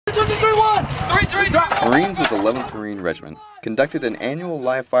Marines with 11th Marine Regiment conducted an annual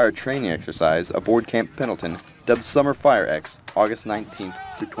live-fire training exercise aboard Camp Pendleton dubbed Summer Fire X, August 19th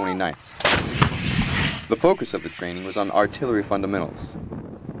through 29th. The focus of the training was on artillery fundamentals.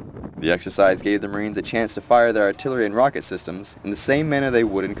 The exercise gave the Marines a chance to fire their artillery and rocket systems in the same manner they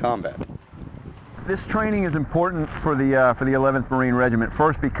would in combat. This training is important for the 11th Marine Regiment,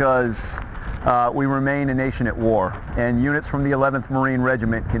 first because we remain a nation at war, and units from the 11th Marine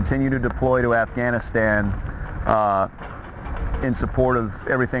Regiment continue to deploy to Afghanistan in support of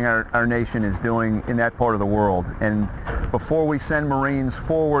everything our nation is doing in that part of the world. And before we send Marines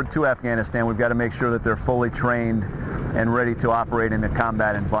forward to Afghanistan, we've got to make sure that they're fully trained and ready to operate in a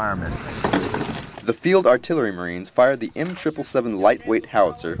combat environment. The Field Artillery Marines fired the M777 Lightweight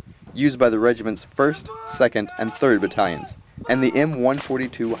Howitzer used by the regiment's 1st, 2nd, and 3rd Battalions, and the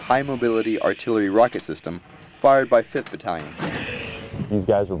M142 High Mobility Artillery Rocket System fired by 5th Battalion. These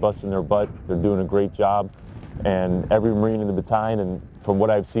guys were busting their butt. They're doing a great job, and every Marine in the battalion, and from what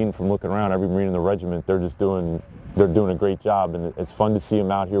I've seen from looking around, every Marine in the regiment, they're doing a great job, and it's fun to see them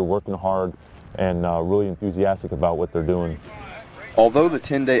out here working hard and really enthusiastic about what they're doing. Although the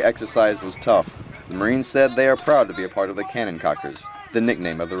 10-day exercise was tough, the Marines said they are proud to be a part of the Cannon Cockers, the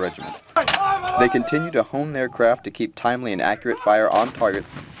nickname of the regiment. They continue to hone their craft to keep timely and accurate fire on target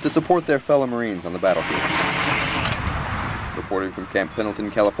to support their fellow Marines on the battlefield. Reporting from Camp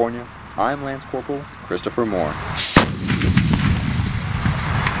Pendleton, California, I'm Lance Corporal Christopher Moore.